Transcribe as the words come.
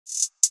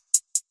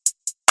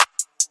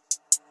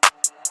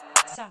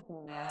Hey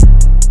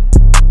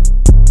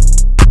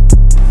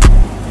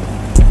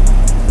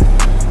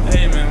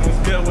man, what's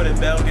good with it,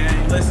 Bell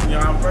Gang? Listen,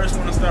 y'all, I first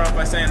want to start off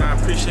by saying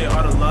I appreciate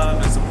all the love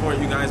and support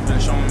you guys been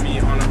showing me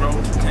on the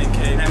road to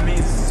 10K. That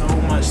means so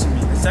much to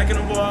me. And second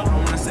of all, I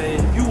want to say,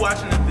 if you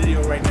watching this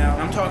video right now,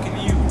 I'm talking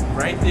to you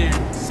right there,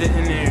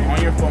 sitting there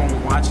on your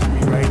phone watching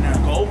me right now.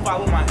 Go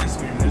follow my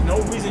Instagram. There's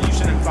no reason you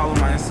shouldn't follow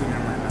my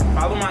Instagram right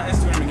now. Follow my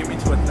Instagram and get me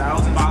to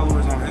 1,000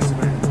 followers on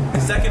Instagram.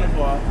 And second of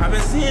all, I've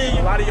been seeing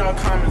a lot of y'all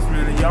comments,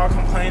 man, and y'all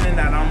complaining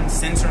that I'm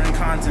censoring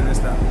content and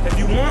stuff. If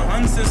you want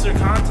uncensored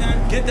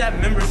content, get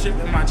that membership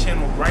in my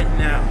channel right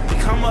now.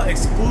 Become an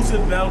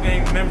exclusive Bell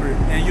Gang member,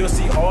 and you'll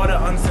see all the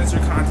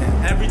uncensored content.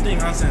 Everything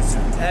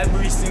uncensored.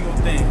 Every single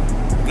thing.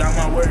 You got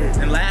my word.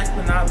 And last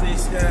but not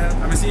least,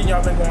 I've been seeing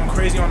y'all been going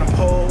crazy on the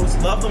polls.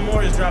 Love the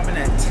More is dropping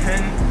at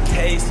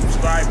 10K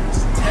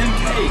subscribers.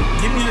 10K.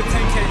 Give me the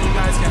 10K. You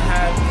guys can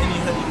have any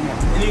hoodie you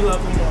want. Any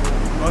Love the More.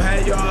 Go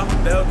ahead, y'all.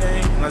 Bell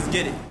Gang. Let's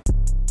get it.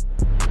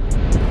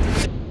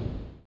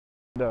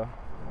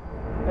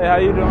 Hey, how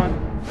you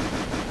doing?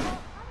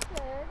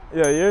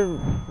 Good. Yeah,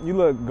 you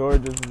look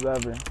gorgeous as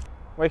ever.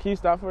 Wait, can you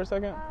stop for a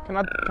second? Can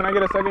I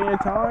get a second of your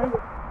time?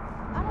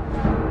 I don't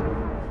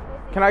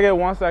know. Can I get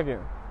 1 second?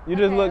 You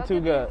just look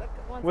too good.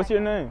 What's your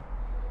name?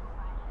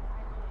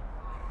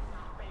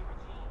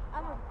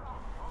 I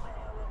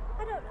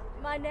don't know.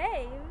 My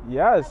name?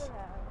 Yes.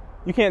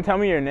 You can't tell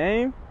me your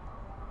name?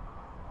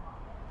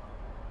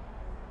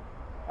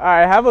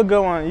 Alright, have a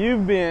good one.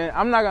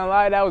 I'm not gonna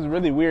lie, that was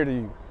really weird of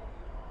you.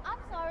 I'm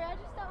sorry, I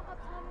just don't have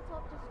time to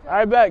talk to strangers.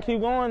 Alright, bet,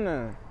 keep going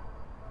then.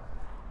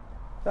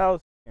 That was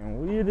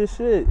weird as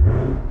shit.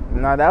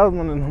 Nah, that was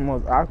one of the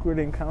most awkward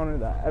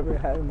encounters I ever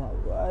had in my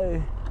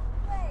life.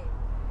 Wait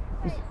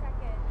a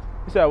second.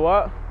 You said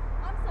what?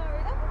 I'm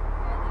sorry, that was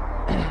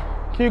really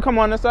weird. Can you come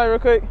on this side real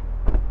quick?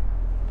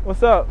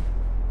 What's up?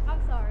 I'm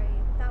sorry,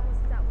 that was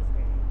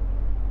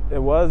weird. It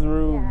was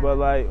rude, Yeah. but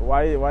like,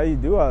 why you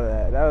do all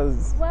that? That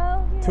was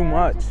too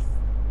much. You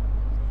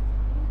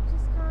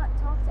just can't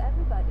talk to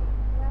everybody,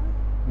 you know?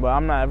 But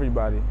I'm not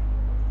everybody.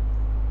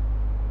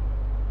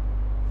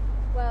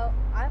 Well,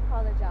 I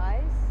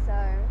apologize, so...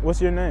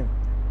 What's your name?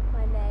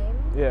 My name?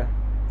 Yeah.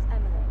 It's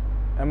Emily.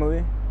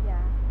 Emily?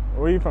 Yeah.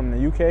 Where are you from,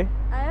 the UK?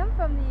 I am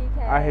from the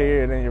UK. I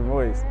hear it in your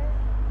voice.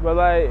 But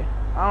like,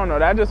 I don't know,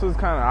 that just was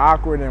kind of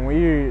awkward and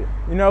weird.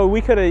 You know,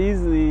 we could have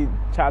easily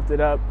chopped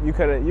it up. You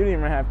didn't even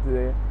have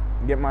to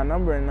get my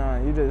number and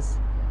none. You just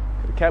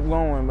could have kept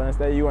going, but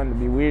instead you wanted to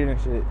be weird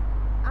and shit.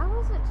 I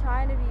wasn't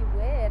trying to be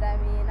weird. I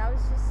mean, I was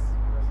just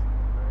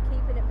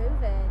keeping it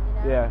moving, you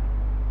know? Yeah,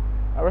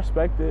 I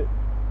respect it.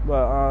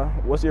 But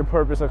what's your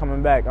purpose of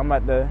coming back? I'm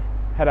about to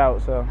head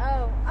out, so.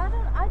 Oh, I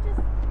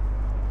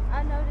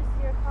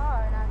noticed your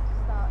car and I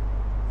just thought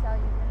I'd sell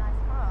you a nice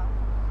car.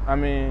 I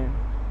mean,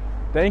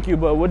 thank you,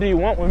 but what do you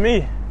want with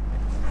me?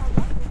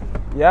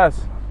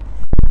 Yes.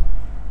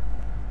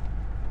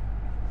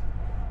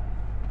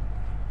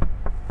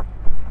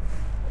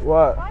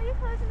 What? Why are you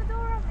closing the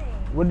door on me?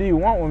 What do you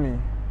want with me?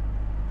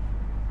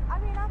 I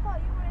mean, I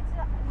thought you wanted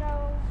to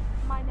know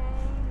my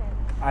name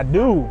and... I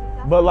do,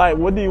 but like,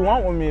 what do you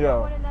want with me You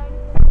though? want to know...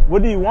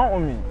 What do you want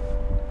with me?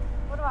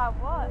 What do I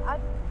want?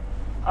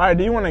 All right,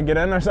 do you want to get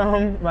in or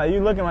something? Like, you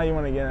looking like you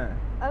want to get in.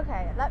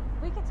 Okay,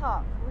 we can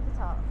talk. We can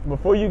talk.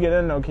 Before you get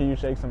in though, can you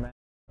shake some ass?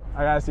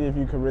 I gotta see if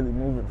you could really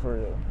move it for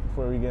real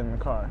before we get in the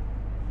car.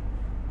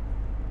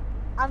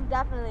 I'm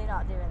definitely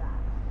not doing that.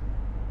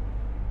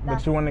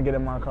 But you want to get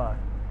in my car.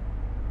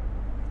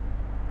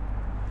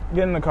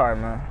 Get in the car,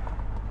 man.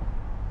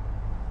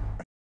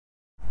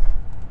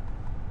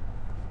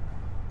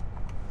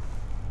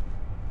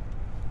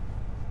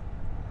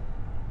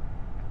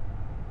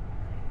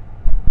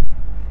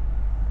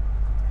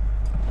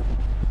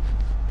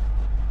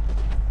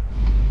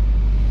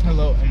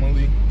 Hello,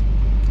 Emily.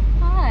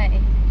 Hi.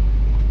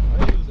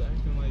 Why you was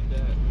acting like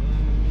that,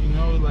 man? You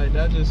know, like,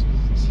 that just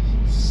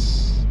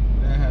was...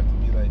 That have to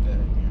be like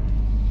that.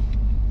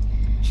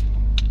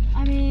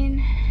 I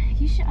mean,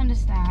 you should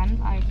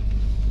understand, like,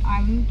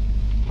 I'm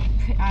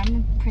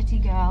a pretty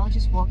girl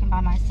just walking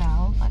by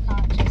myself. I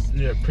can't just...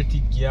 You're a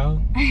pretty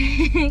gal?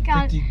 Pretty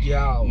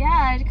gal.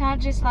 Yeah, I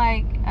can't just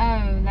like,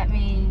 oh, let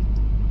me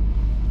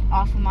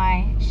offer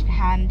my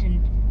hand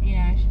and, you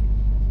know,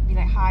 be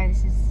like, hi,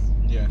 this is...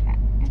 Yeah.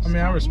 I mean,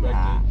 I respect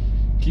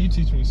it. Can you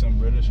teach me some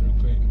British real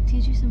quick?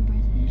 Teach you some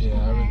British? Yeah,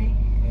 I really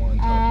want to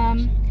talk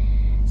to you.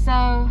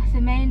 So,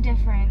 the main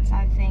difference,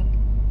 I think,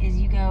 is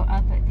you go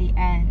up at the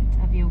end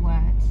of your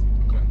words.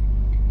 Okay.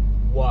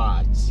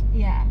 What?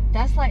 Yeah,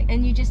 that's like,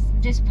 and you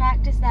just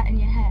practice that in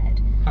your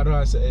head. How do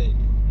I say,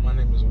 my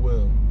name is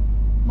Will?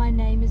 My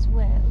name is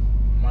Will.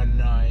 My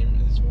name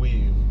is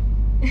Will.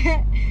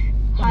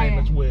 My name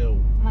is Will.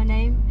 My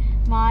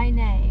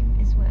name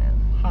is Will.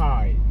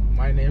 Hi,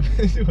 my name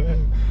is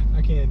Will.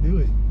 I can't do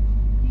it.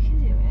 You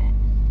can do it.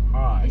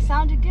 Hi. It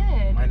sounded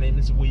good. My name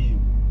is Will.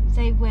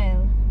 Say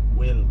Will.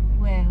 Will.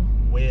 Will.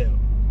 Will.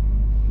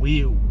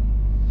 Will.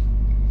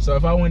 So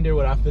if I went there,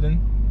 would I fit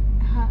in?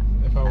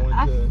 If I went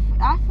to...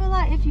 I feel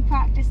like if you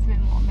practiced a bit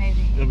more,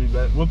 maybe. It'll be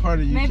better. What part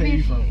of the UK are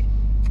you from?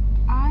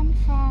 I'm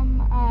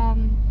from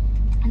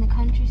in the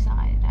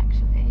countryside,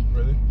 actually.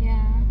 Really?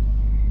 Yeah,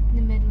 in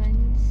the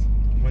Midlands.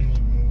 When did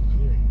you move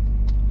here?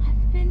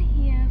 I've been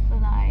here for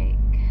like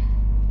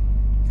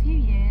a few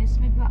years,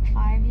 maybe about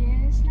 5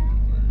 years now.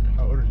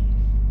 How old are you?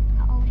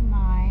 How old am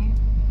I?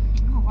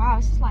 Oh wow,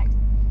 this is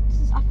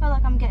I feel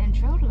like I'm getting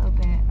drilled a little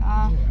bit. Yeah,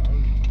 how old are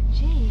you?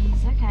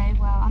 Jeez, okay,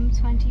 well I'm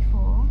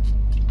 24.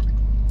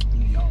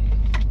 You young.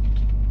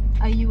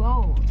 Are you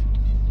old?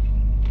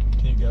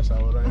 Can you guess how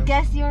old I am?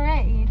 Guess your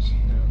age.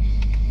 Yeah.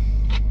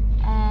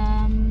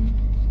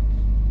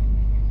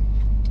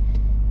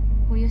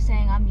 Well, you're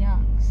saying I'm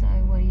young, so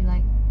what are you,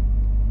 like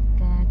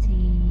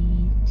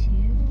 32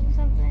 or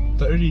something?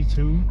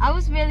 32? I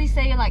was really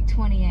say you're like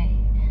 28.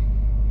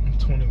 I'm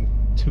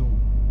 22.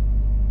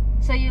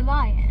 So you're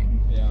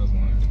lying. Yeah, I was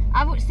lying.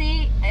 I would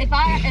see if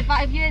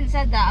you hadn't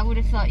said that, I would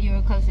have thought you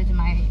were closer to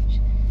my age.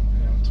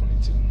 Yeah, I'm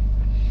 22.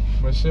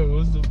 But shit,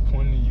 what's the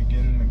point of you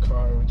getting in the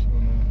car? What you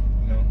wanna,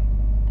 you know?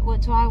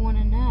 What do I want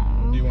to know?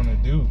 What do you wanna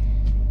do?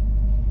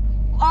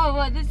 Oh,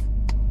 well,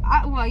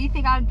 well, you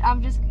think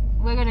I'm just,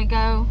 we're gonna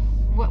go,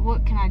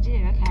 what can I do?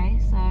 Okay,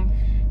 so,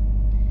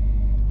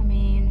 I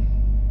mean,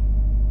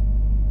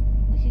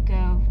 we could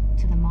go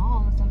to the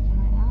mall or something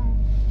like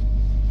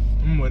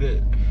that. I'm with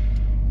it.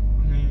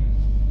 I mean,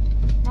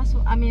 That's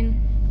what, I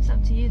mean, it's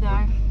up to you though.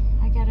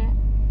 I get it.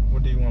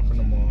 what do you want from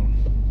the mall?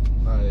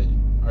 Like,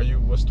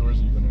 what stores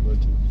are you gonna go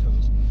to?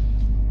 Because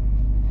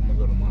I'm gonna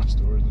go to my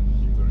stores and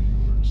then you go to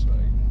yours.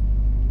 Like,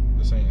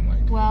 this ain't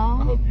like,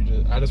 Well, I hope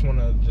I just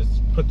wanna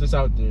just put this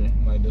out there.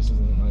 Like, this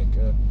isn't like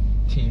a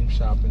team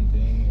shopping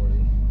thing where,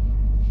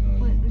 you know,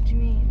 what do you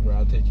mean? where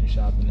I'll take you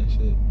shopping and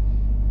shit.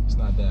 It's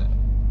not that.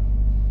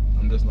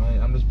 I'm just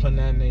putting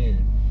that in the air.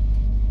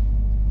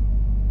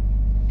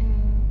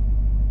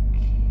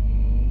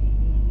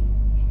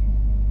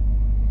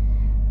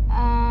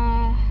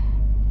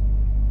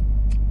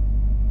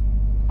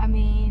 I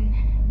mean,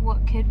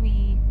 what could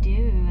we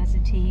do as a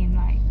team?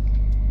 Like,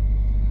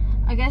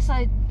 I guess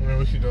I mean,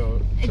 we should go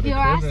to if the you're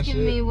crib and asking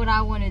shit. me what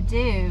I want to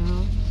do,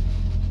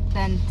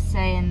 then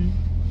saying,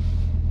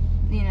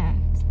 you know,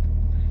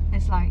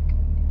 it's like,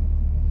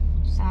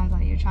 sounds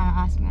like you're trying to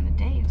ask me on a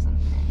date or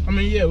something. I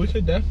mean, yeah, we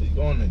could definitely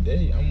go on a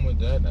date. I'm with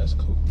that. That's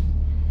cool.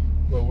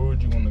 But where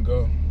would you want to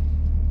go?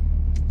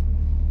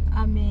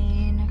 I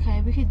mean,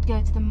 okay, we could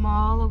go to the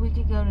mall or we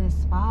could go to the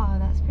spa.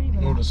 That's pretty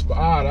relaxing. Oh, the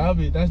spa.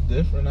 That's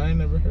different. I ain't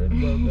never heard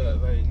about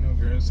that. Like, no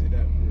girls say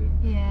that for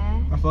real.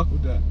 Yeah. I fuck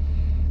with that.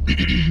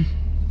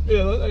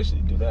 Yeah, let's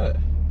actually do that.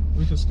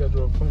 We could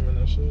schedule an appointment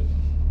and shit.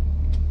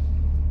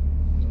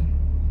 Yeah,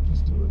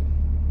 let's do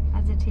it.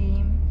 As a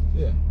team.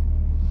 Yeah.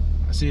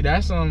 See,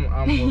 that's something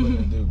I'm willing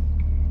to do.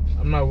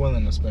 I'm not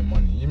willing to spend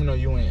money, even though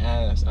you ain't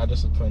asked. I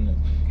just put it,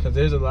 cause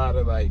there's a lot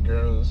of like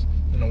girls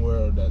in the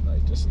world that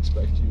like just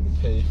expect you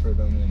to pay for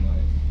them and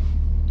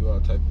like do all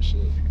type of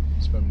shit,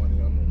 spend money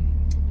on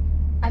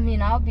them. I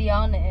mean, I'll be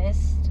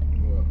honest.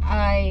 What?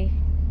 I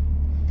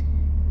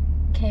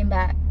came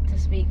back to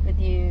speak with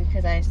you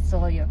because I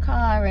saw your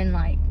car and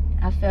like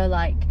I feel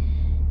like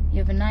you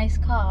have a nice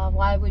car.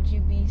 Why would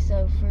you be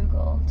so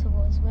frugal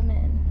towards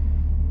women?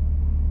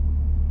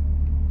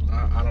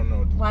 I don't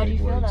know. Why do you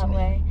feel that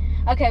way?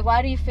 Okay,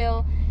 why do you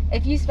feel,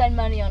 if you spend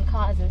money on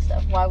cars and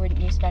stuff, why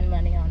wouldn't you spend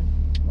money on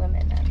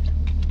women then?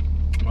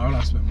 Why would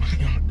I spend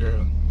money on a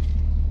girl?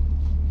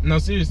 No,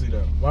 seriously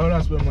though. Why would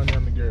I spend money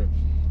on the girl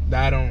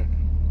that I don't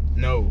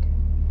know?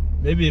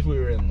 Maybe if we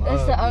were in love.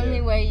 That's the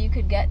only way you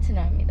could get to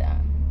know me though.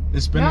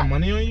 Is spending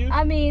money on you?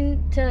 I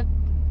mean, you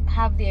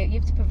have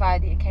to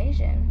provide the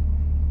occasion.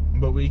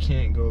 But we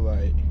can't go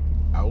like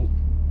out,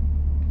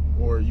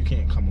 or you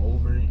can't come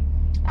over.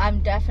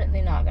 I'm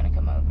definitely not gonna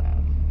come over.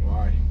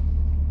 Why?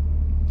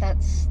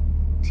 That's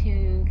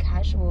too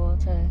casual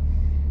to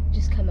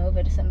just come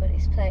over to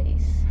somebody's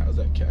place. How's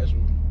that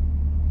casual?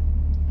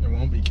 It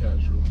won't be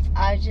casual.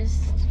 I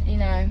just, you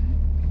know,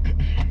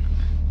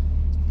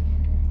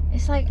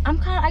 it's like,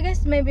 I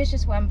guess maybe it's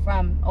just where I'm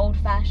from. Old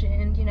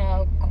fashioned, you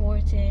know,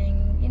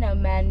 courting, you know,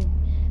 men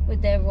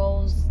with their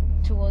roles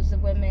towards the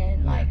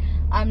women. Like,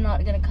 I'm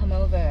not gonna come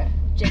over.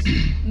 Just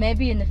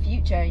maybe in the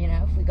future, you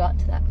know, if we got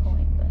to that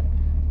point. But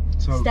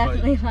so it's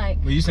definitely like.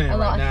 But you saying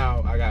right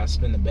now I gotta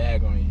spend the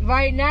bag on you?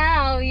 Right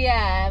now,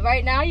 yeah.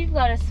 Right now you've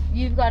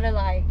gotta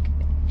like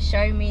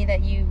show me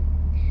that you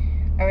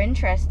are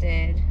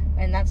interested,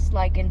 and that's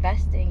like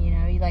investing. You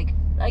know, you like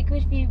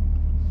if you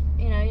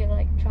know, you're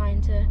like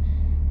trying to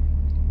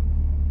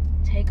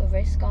take a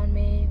risk on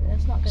me. But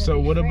that's not gonna. So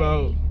be what free.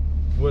 about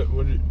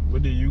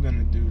what are you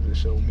gonna do to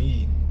show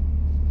me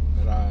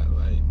that I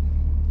like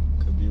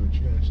could be with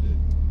you and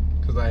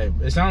shit? Cause like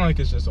it sounds like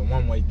it's just a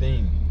one-way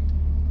thing.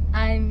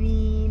 I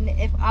mean,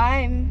 if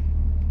I'm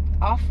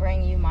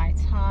offering you my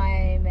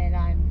time and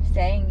I'm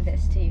saying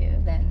this to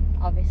you, then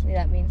obviously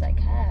that means I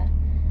care.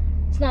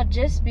 It's not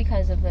just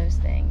because of those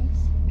things.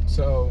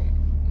 So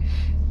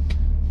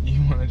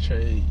you want to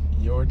trade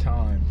your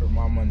time for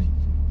my money?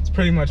 It's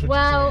pretty much what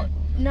you're saying.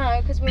 No,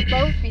 because we'll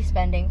both be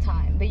spending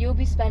time, but you'll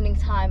be spending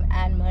time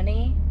and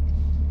money.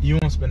 You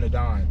won't spend a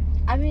dime.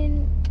 I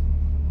mean,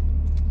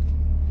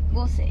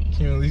 We'll see.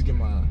 Can you at least get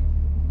my,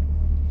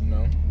 you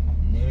know,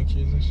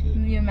 manicures and shit?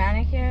 Your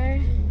manicure?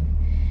 Yeah.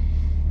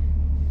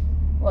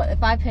 What,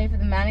 if I pay for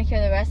the manicure,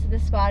 the rest of the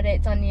spa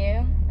date's on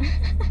you?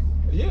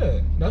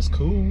 Yeah, that's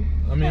cool.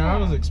 I mean, I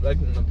was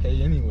expecting to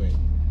pay anyway.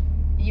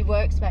 You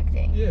were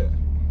expecting? Yeah.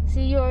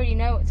 See, you already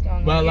know what's going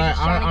on. But like,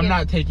 I'm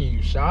not taking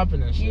you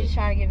shopping and shit. You're just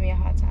trying to give me a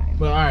hard time.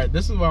 But alright,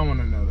 this is what I want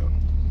to know though.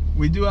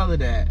 We do all of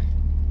that.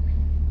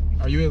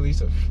 Are you at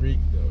least a freak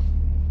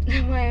though?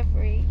 Am I a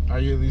freak? Are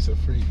you at least a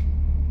freak?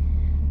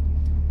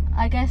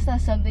 I guess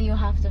that's something you'll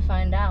have to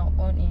find out,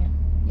 won't you?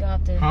 You'll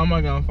have to... How am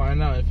I going to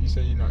find out if you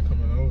say you're not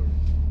coming over?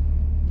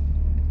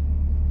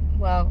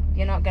 Well,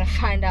 you're not going to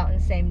find out in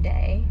the same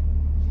day.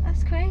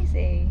 That's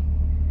crazy.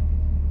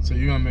 So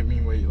you're going to make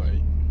me wait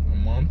like a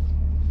month?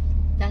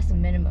 That's the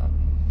minimum.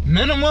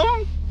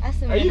 Minimum? That's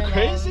the minimum. Are you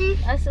crazy?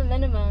 That's the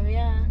minimum,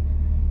 yeah.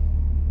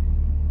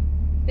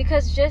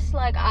 Because just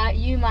like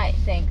you might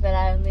think that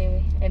I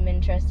only am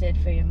interested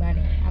for your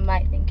money. I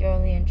might think you're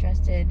only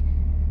interested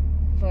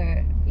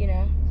for, you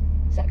know,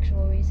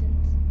 sexual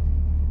reasons.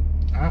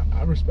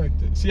 I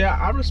respect it. See,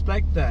 I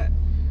respect that.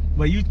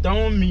 But you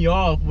throwing me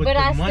off with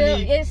the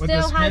money, it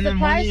still has a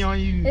price. On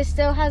you. It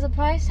still has a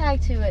price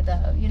tag to it,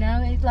 though. You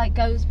know, it like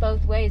goes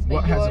both ways. But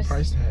what has a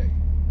price tag?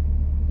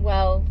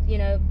 Well, you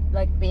know,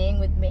 like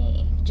being with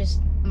me,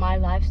 just my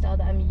lifestyle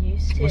that I'm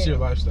used to. What's your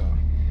lifestyle?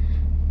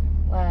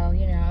 Well,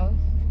 you know,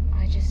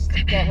 I just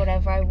get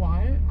whatever I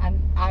want.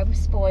 I'm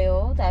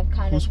spoiled. I've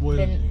kind of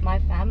been my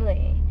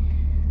family.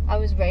 I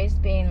was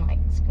raised being like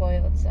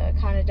spoiled, so I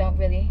kind of don't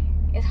really.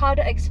 It's hard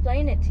to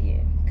explain it to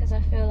you because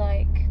I feel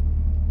like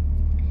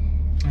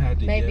I had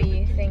to maybe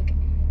you think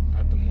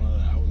out the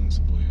mud. I wasn't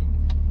spoiled.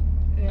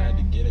 Yeah. I had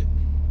to get it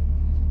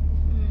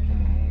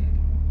on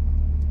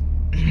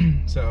my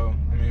own. So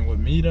I mean, with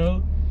me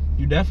though,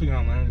 you definitely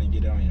gonna learn to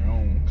get it on your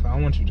own. Cause I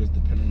don't want you just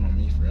depending on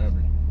me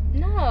forever.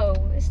 No,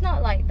 it's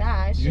not like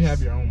that. It's you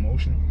have your own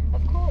motion.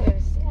 Of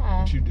course, yeah.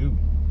 What you do?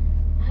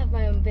 I have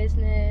my own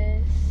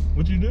business.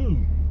 What you do?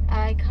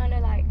 I kind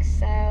of like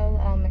sell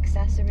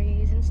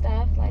accessories and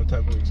stuff. Like, what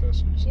type of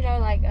accessories? You know,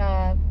 like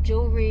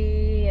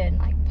jewelry and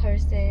like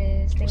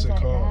purses, things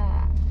like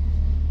that.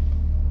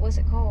 What's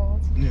it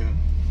called? Yeah.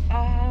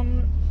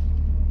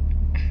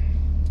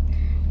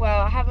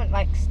 Well, I haven't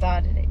like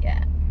started it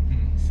yet,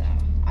 so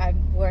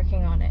I'm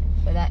working on it.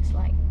 But that's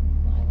like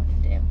what I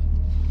want to do.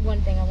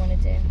 One thing I want to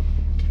do.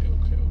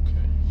 Okay.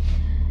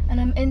 And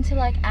I'm into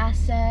like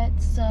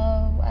assets, so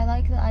I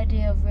like the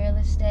idea of real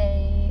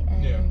estate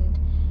and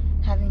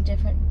having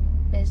different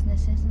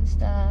businesses and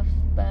stuff.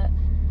 But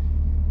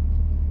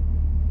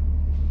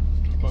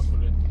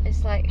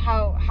it's like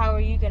how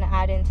are you gonna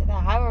add into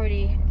that? I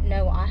already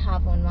know what I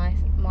have on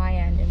my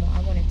end and what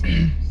I want to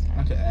do. So.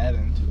 I could add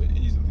into it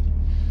easily,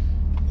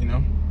 you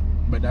know.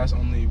 But that's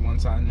only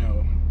once I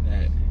know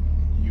that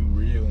you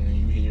real and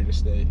you here to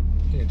stay.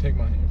 Here, take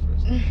my hand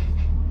first.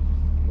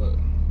 But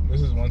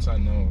this is once I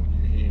know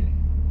you're here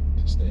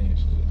to stay and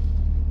shit.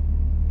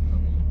 You know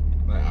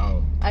what I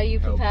mean? Like, are you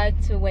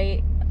prepared to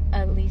wait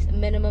at least a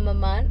minimum a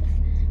month?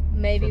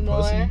 Maybe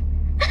more?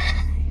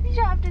 You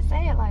don't have to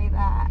say it like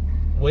that.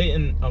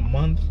 Waiting a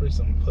month for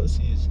some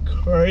pussy is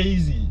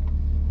crazy.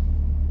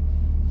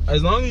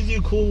 As long as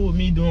you cool with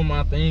me doing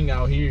my thing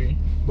out here,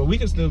 but we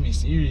can still be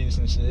serious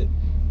and shit.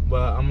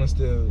 But I'm gonna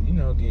still, you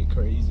know, get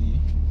crazy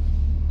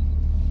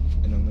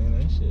in Atlanta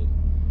and shit.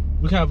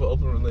 We could have an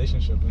open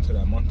relationship into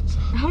that month or so.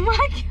 Oh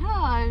my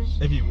gosh.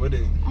 If you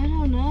wouldn't. I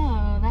don't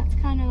know. That's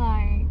kind of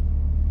like.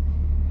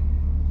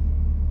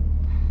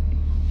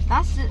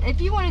 That's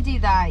if you want to do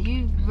that,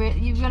 you're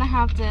gonna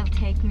have to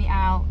take me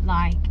out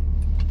like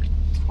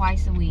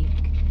twice a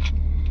week,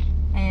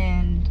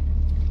 and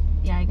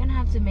yeah, you're gonna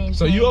have to maintain.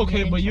 So you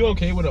okay? But you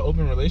okay with an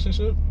open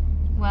relationship?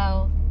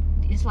 Well,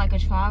 it's like a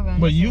trial run.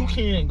 But you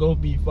can't go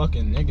be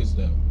fucking niggas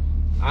though.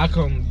 I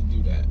can only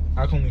do that.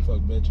 I can only fuck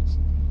bitches.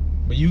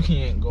 But you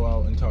can't go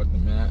out and talk to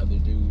mad other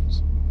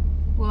dudes.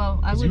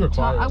 Well, I wouldn't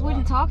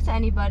talk to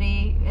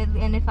anybody,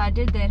 and if I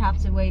did, they'd have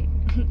to wait.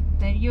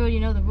 You already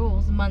know the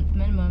rules, a month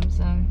minimum,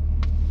 so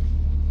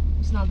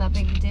it's not that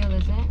big a deal,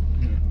 is it?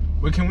 Yeah.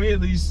 But can we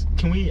at least,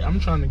 I'm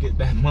trying to get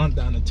that month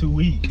down to 2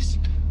 weeks.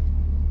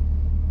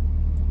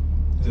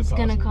 It's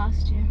gonna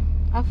cost you.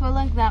 I feel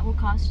like that will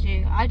cost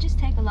you. I just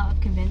take a lot of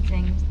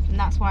convincing, and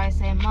that's why I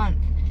say a month.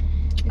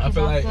 I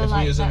feel like if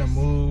we was in a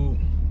mood,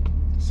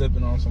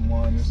 sipping on some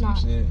wine and some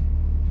shit,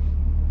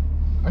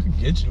 I could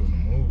get you in the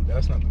mood.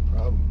 That's not the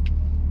problem.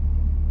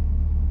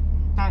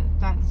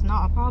 That's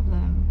not a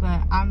problem,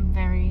 but I'm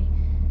very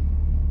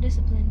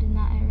disciplined in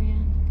that area.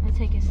 I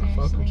take it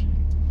seriously. I fuck with you.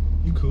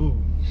 You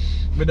cool.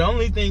 But the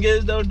only thing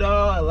is though,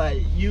 dog,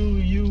 like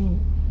you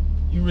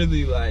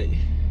really like,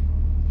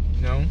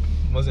 you know,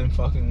 wasn't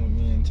fucking with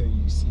me until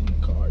you seen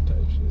the car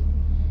type shit.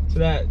 So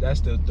that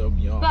still throw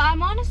me off. But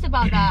I'm honest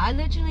about that. I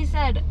literally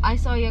said I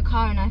saw your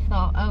car and I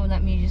thought, oh,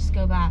 let me just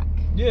go back.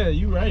 Yeah,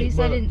 you right. At least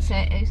I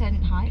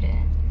didn't hide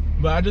it.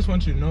 But I just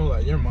want you to know,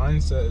 like, your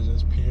mindset is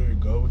just pure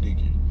gold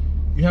digger.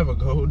 You have a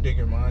gold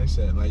digger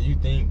mindset. Like, you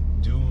think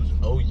dudes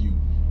owe you.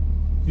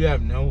 You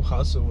have no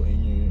hustle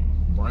in your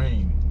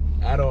brain.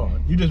 at all.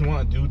 You just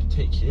want a dude to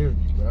take care of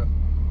you, bro.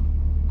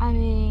 I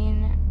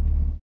mean,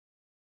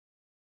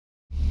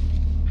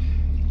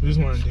 You just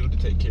want a dude to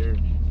take care of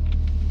you.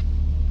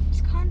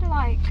 it's kind of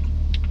like,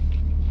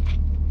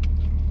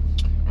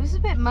 it was a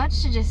bit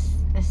much to just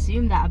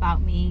assume that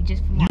about me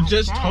just from what You I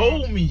just said.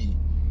 told me.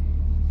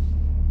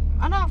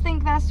 I don't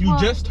think that's You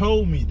what... just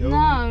told me, dude.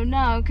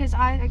 No, because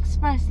I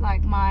expressed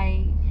like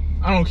my...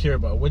 I don't care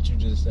about what you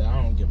just said.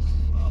 I don't give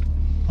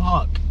a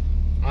fuck.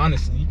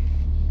 Honestly.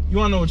 You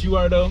wanna know what you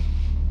are though?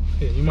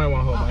 Yeah, you might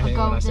want to hold my hand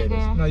when I say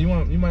this. No, you might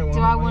want to hold my hand. Do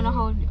I want to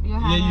hold your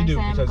hand? Yeah, you do,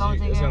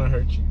 because it's gonna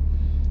hurt you.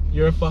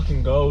 You're a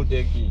fucking gold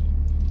digger.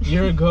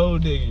 You're a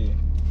gold digger.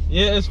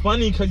 Yeah, it's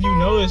funny because you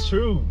know it's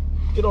true.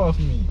 Get off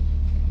me.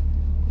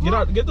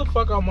 Get the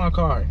fuck out my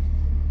car.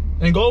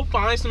 And go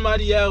find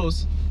somebody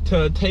else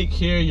to take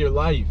care of your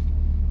life.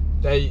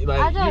 That, like,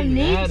 I don't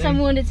need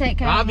someone to take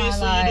care of my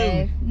life.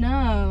 Obviously you do.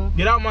 No.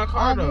 Get out my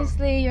car though.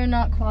 Obviously you're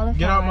not qualified.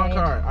 Get out my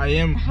car. I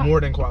am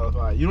more than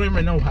qualified. You don't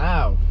even know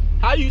how.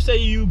 How you say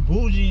you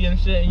bougie and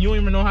shit and you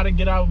don't even know how to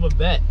get out of a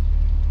vet?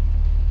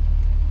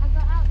 I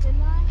got out,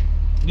 didn't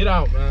I? Get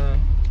out, man.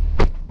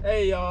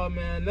 Hey, y'all,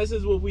 man. This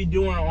is what we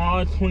doing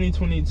all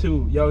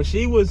 2022. Yo,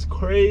 she was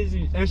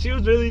crazy. And she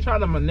was really trying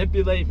to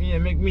manipulate me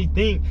and make me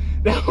think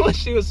that what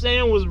she was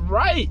saying was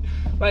right.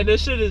 Like,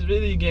 this shit is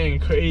really getting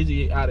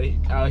crazy out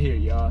here,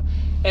 y'all.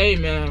 Hey,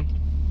 man.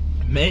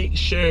 Make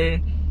sure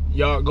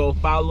y'all go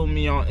follow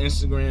me on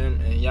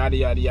Instagram and yada,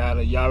 yada,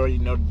 yada. Y'all already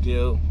know the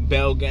deal.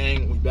 Bell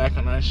Gang. We back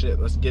on that shit.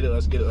 Let's get it.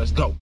 Let's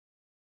go.